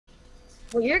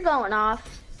Well, you're going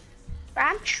off.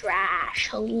 I'm trash,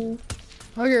 homie.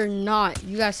 No, you're not.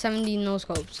 You got 70 no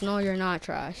scopes. No, you're not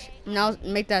trash. Now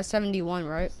make that 71,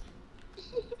 right?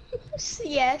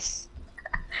 Yes.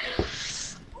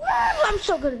 I'm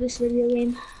so good at this video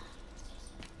game.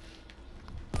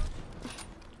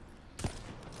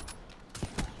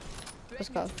 Let's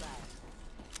go.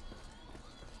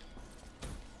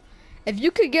 If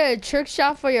you could get a trick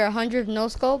shot for your 100th no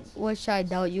scope, which I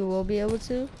doubt you will be able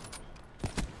to.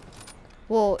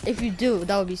 Well, if you do,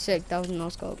 that would be sick. That was no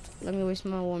scope. Let me waste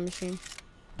my war machine.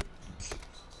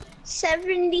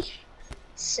 70.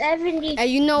 And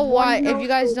you know why? If you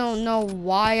guys don't know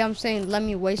why I'm saying let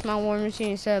me waste my war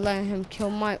machine instead of letting him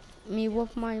kill me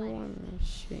with my war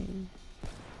machine.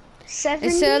 70?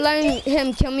 Instead of letting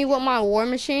him kill me with my war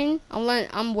machine,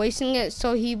 I'm wasting it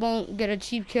so he won't get a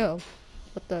cheap kill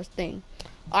with the thing.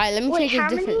 All right, let me make a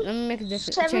different. Let me make a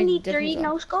different. 73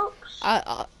 no scopes.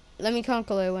 Let me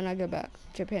calculate when I get back.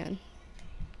 Japan.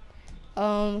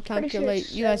 Calculate.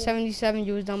 Sure you got 77.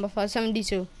 You was done before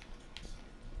 72.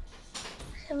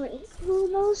 72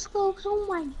 no scopes. Oh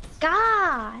my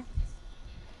god!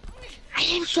 I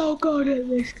am so good at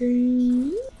this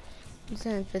game. I'm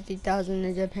saying 50,000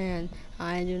 in Japan.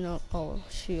 I do know. Oh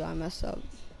shoot! I messed up.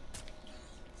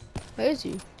 Where is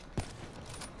you,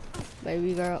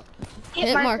 baby girl?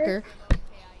 Hit marker.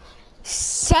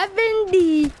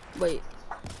 70. Wait.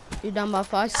 You're done by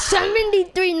 5.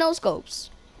 73 no scopes.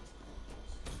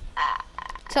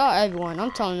 Tell everyone.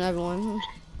 I'm telling everyone.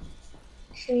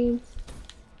 Shame.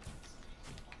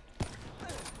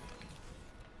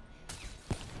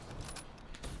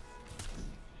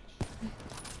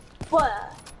 Boy.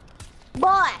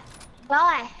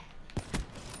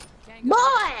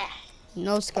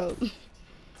 No scope.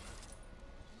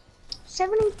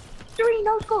 73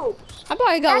 no scopes. I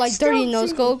probably got like 30 no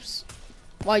scopes.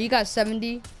 Wow, you got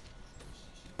 70.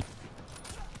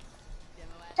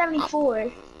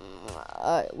 74.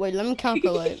 Wait, let me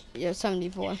calculate. Yeah,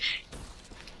 74.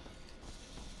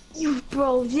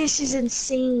 Bro, this is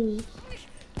insane.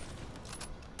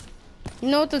 You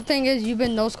know what the thing is? You've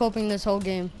been no scoping this whole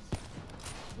game.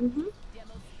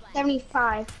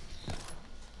 75.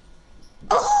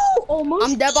 Oh,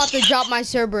 almost. I'm dead about to drop my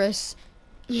Cerberus.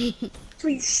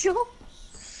 Please show.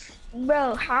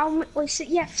 Bro, how much?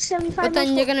 Yeah, 75. But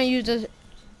then you're gonna use this.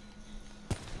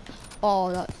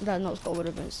 Oh, that no scope would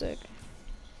have been sick.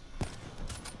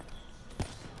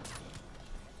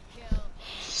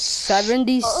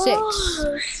 76.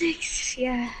 Oh, 6.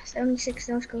 Yeah, 76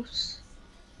 no scopes.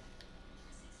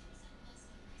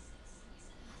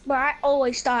 But I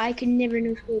always thought I could never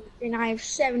no scope, and I have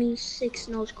 76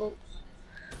 no scopes.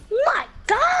 My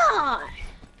God!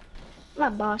 I'm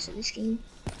a boss in this game.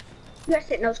 You guys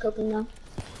hit no scoping though.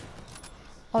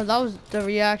 Oh, that was the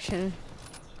reaction.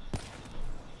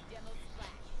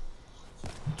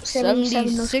 70,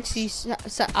 60, I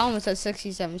almost said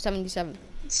 67, 77.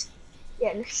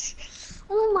 Yes.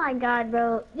 Oh my God,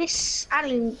 bro. This, I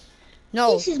don't even.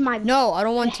 No. This is my. No, I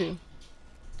don't want to.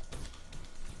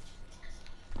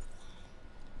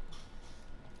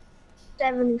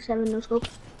 $77 no scope.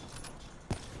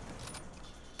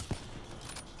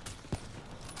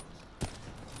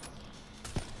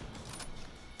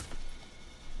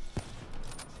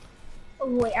 Oh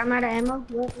wait, I'm out of ammo.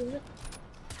 What is it?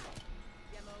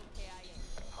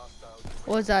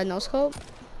 What was that, no scope?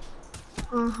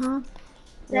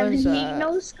 70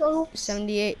 no scope.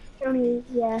 78. 78,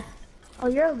 yeah. Oh,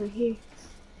 you're over here.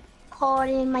 Caught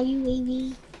in my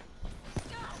UAV.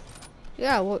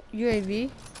 Yeah, what UAV?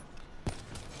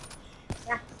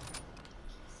 Yeah.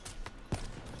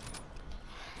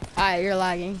 Alright, you're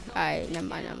lagging. Alright, never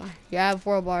mind. You have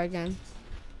 4 bar again.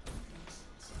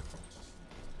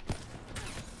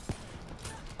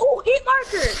 Oh, hit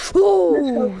marker!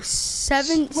 Ooh,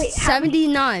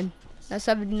 79. That's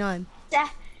 79.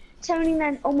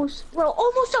 79, almost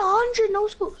 100 no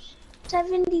scopes.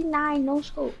 79 no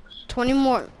scopes. 20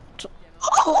 more. That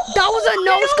was a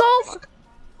no scope?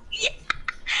 Yeah.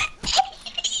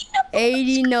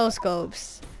 80 no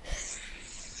scopes.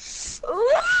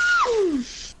 Ooh.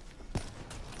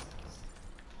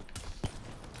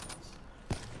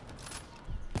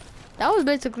 That was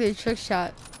basically a trick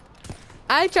shot.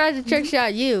 I tried to trick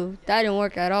shot you. That didn't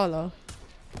work at all though.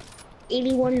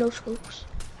 81 no scopes.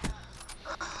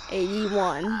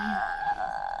 81.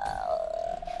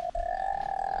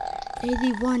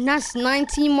 81. That's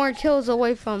 19 more kills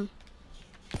away from.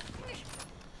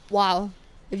 Wow.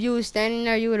 If you was standing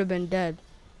there, you would have been dead.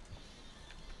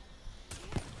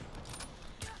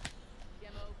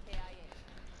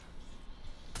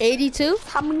 $82?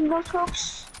 How many no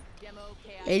scopes?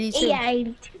 82. Yeah,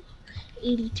 82.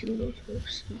 82 no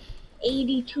scopes.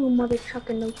 82 mother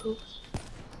trucking no scopes.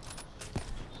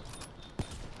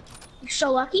 You're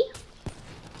so lucky.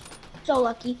 So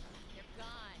lucky.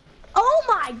 Oh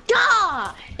my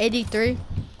god! 83.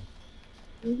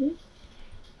 Mhm.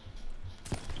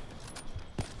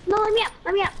 No, let me up.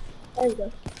 Let me up. There we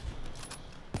go.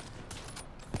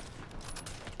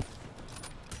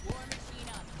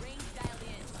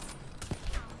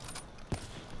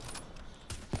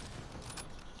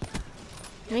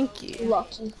 Thank you.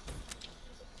 Lucky.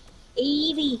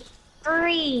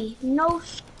 83. No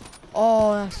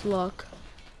Oh, that's luck.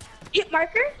 hit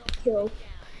marker. Kill.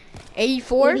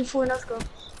 84. 84 no scopes.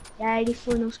 Yeah,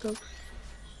 84 no scopes.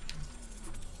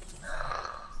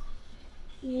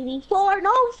 84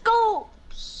 no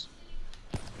scopes.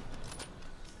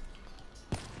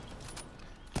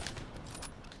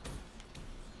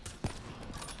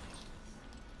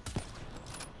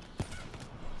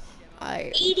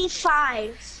 Alright.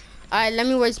 85. Alright, let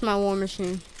me waste my war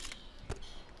machine.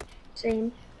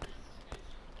 Same.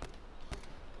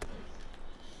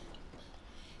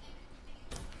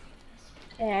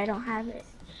 Yeah, I don't have it.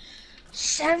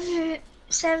 70,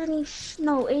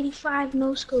 no, 85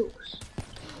 no scopes.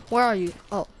 Where are you?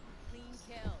 Oh.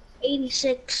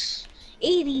 86.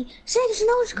 86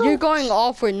 no scopes. You're going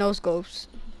off with no scopes.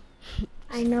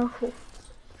 I know.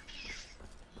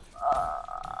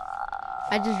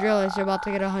 I just realized you're about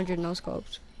to get 100 no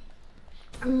scopes.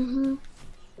 85.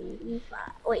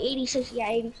 Wait, 86. Yeah,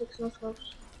 86 no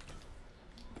scopes.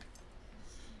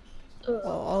 Oh,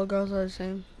 all girls are the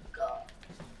same.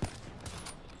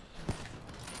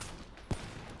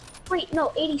 Wait,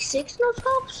 no, 86 no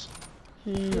scopes?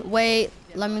 Wait,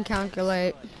 let me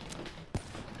calculate.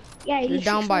 Yeah, 86.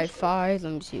 You're down by no scopes. 5.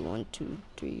 Let me see. 1, 2,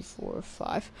 3, 4,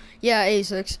 5. Yeah,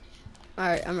 86.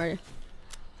 Alright, I'm ready.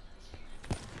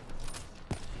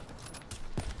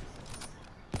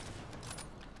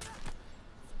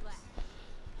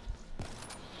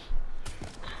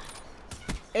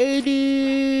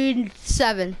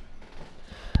 $87.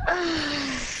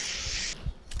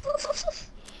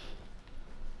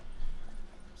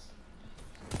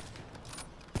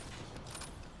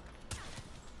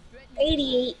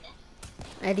 88.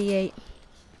 88.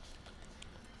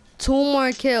 2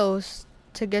 more kills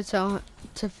to get to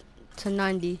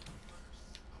 90.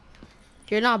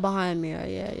 You're not behind me.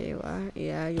 Yeah, you are.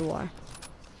 Yeah, you are.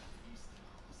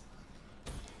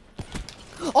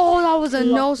 Oh, that was a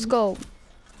no scope.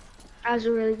 That was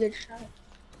a really good shot.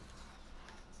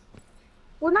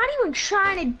 We're not even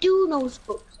trying to do no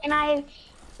scopes. And I,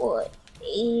 what,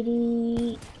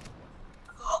 80.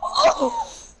 Oh!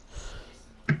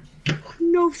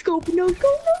 No scope, no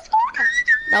scope, no scope.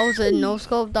 That was a no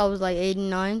scope. That was like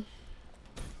 89.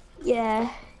 Yeah,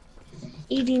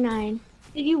 89.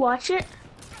 Did you watch it?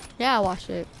 Yeah, I watched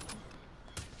it.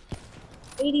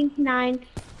 89.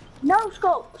 No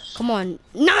scopes. Come on.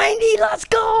 90, let's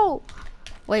go.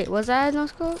 Wait, was that a no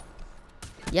scope?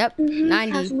 Yep,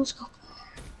 90. Has no scope.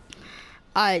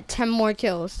 Alright, 10 more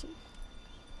kills.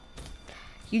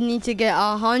 You need to get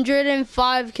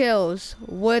 105 kills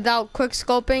without quick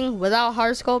scoping, without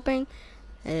hard scoping,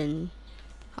 and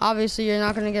obviously you're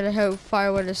not gonna get a hit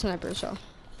fire with a sniper, so.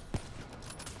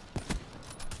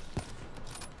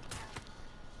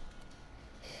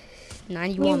 We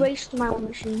 91. raced my own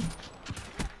machine.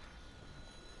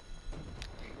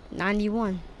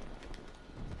 91.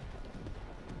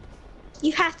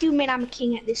 You have to admit I'm a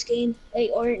king at this game. Like,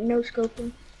 or no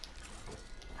scoping.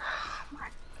 Oh my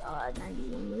god,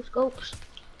 91 no scopes.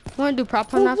 Wanna do prop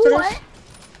hunt after this?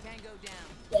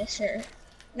 Yes, sir.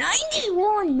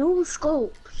 91 no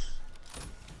scopes.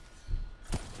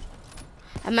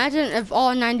 Imagine if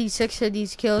all 96 of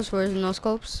these kills were no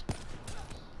scopes.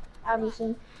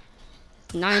 Obviously.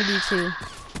 92.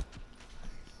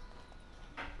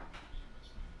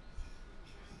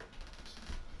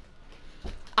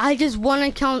 I just want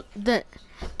to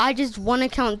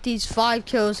count these 5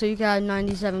 kills so you can have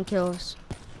 97 kills.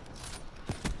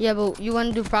 Yeah, but you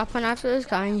want to do prop hunt after this?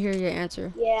 'Cause I didn't hear your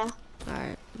answer. Yeah.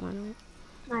 Alright, why not?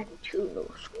 92 no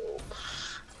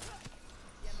scopes.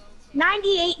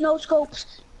 98 no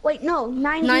scopes. Wait, no,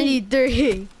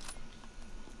 93.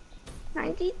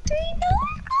 93 no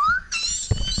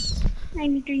scopes.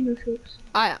 93 no scopes.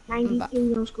 Alright, 93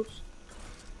 no scopes.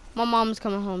 my mom's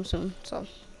coming home soon, so.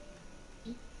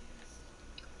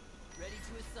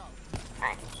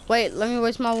 Alright. Wait, let me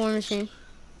waste my war machine.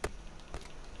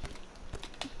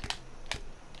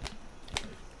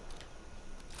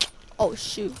 Oh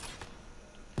shoot.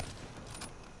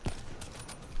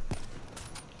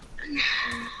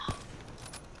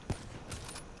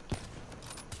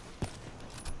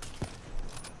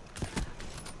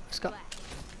 Let's go.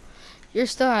 You're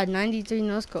still at 93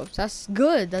 no scopes. That's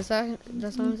good. That's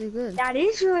honestly good. That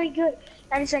is really good.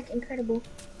 That is like incredible.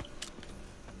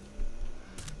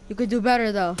 You could do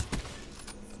better though.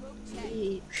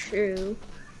 True.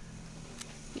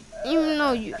 Even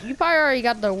though you probably already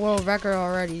got the world record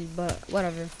already, but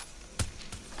whatever.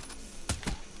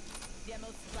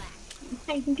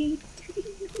 93.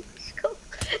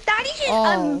 That is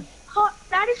just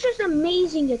that is just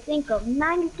amazing to think of.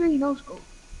 93 no scope.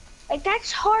 Like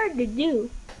that's hard to do.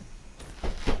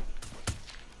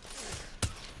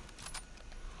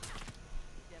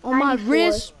 On my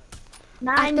wrist.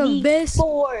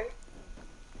 94.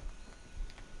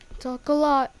 Talk a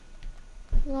lot.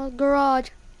 Garage.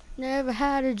 Never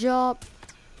had a job.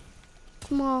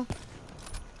 Come on.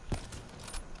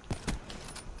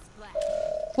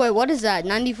 Wait, what is that?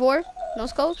 94? No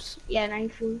scopes? Yeah,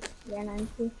 94. Yeah,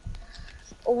 94.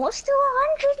 Almost to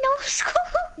 100 no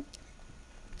scope.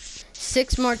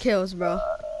 6 more kills, bro.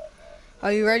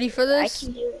 Are you ready for this? I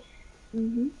can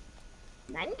do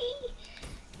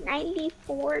it.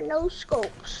 94 no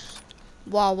scopes.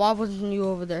 Wow, why wasn't you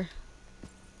over there?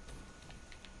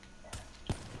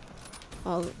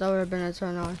 Oh, that would have been a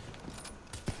turn on.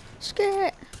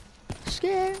 Scared.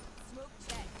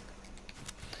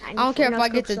 I don't care if I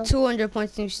get to 200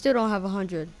 points and you still don't have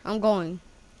 100. I'm going.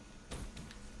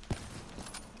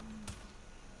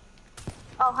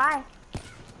 Oh, hi.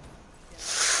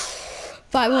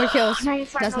 5 more kills.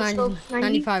 95 That's no 90, scopes.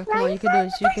 95. Come on, you can do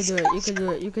this. You can do it. You can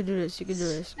do it. You can do this. You can do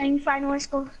this. 95 more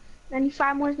scopes.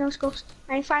 95 more no scopes.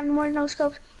 95 more no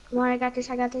scopes. Come on, I got this.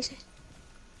 I got this.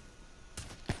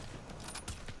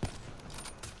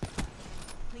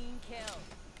 Clean kill.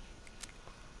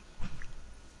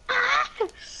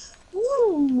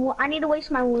 Ooh, I need to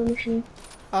waste my war machine.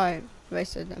 Alright,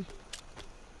 wasted them.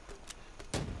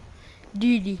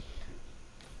 DD.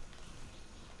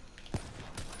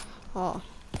 Oh.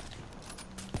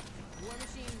 War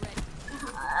machine ready.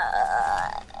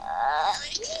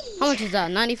 How much is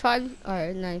that? 95?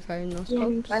 Alright, 95 no Yeah,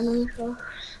 scopes. 95 no scopes.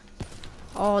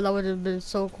 Oh, that would have been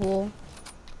so cool.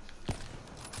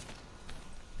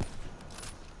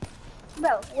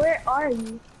 Bro, where are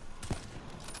you?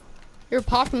 You're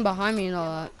popping behind me and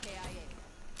all that. KIA.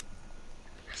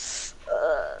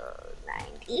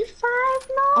 95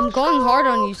 no I'm going hard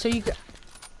on scopes? you so you can.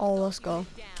 Oh, let's go.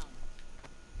 Down.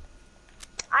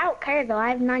 I don't care though. I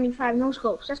have 95 no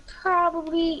scopes. That's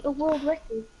probably a world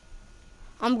record.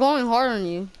 I'm going hard on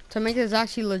you to make this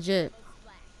actually legit.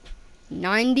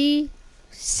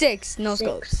 96 no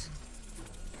scopes.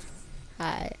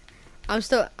 Alright. I'm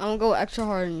gonna go extra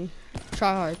hard on you.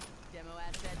 Try hard. Demo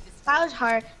asset discovered. That was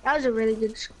hard. That was a really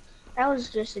good. That was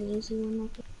just an easy one.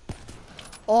 I think.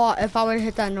 Oh, if I would have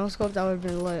hit that no scope, that would have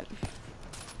been lit.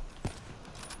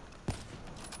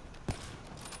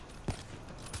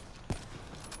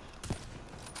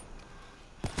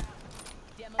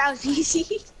 Demo That was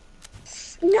easy.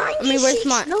 96 waste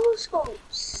my- no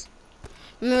scopes.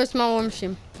 Let me waste my war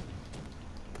machine.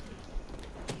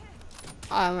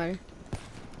 Alright, I'm ready.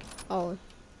 Oh.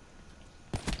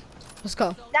 Let's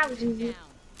go. That was easy.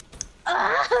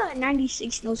 down.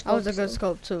 96 no scopes. That was a good though.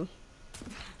 scope too.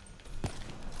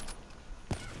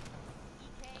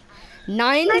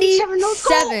 97 no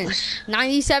 97. scopes.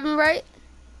 97, right?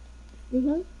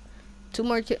 Mhm.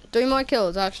 3 more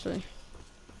kills actually.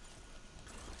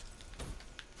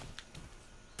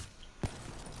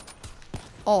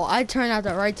 Oh, I turned at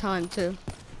the right time too.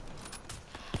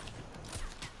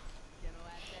 Demo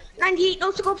asset 98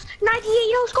 no scopes.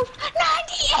 98 no scopes.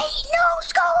 98 no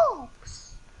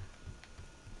scopes.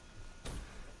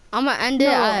 I'm gonna end it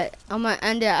No. at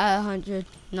 100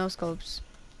 no scopes.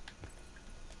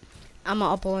 I'm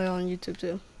gonna upload it on YouTube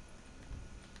too.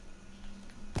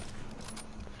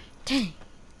 Dang.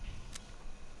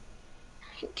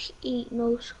 98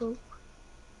 no scope.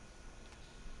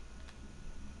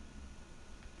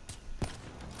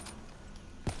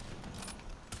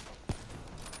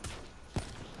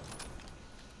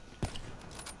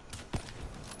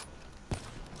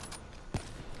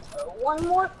 One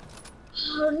more.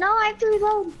 Oh, no, I have to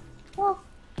reload. Oh.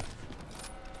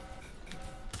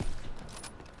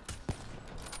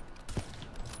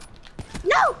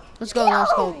 No! Let's go, no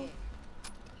scope.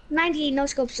 98 no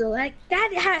scopes though. Like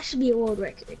that has to be a world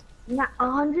record. Not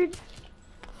 100.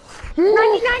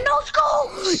 99 no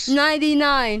scopes.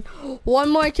 99. One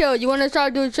more kill. You wanna try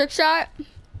to do a trick shot?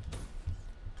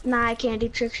 Nah, I can't do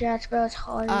trick shots, bro. It's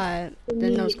hard. Alright,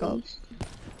 then no scope.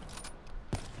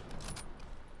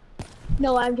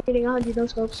 No, I'm getting 100 no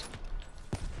scopes.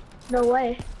 No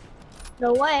way.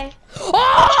 No way. Oh!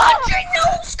 100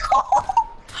 no scopes.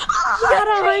 He got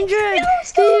 100.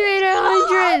 He made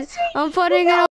 100. I'm putting it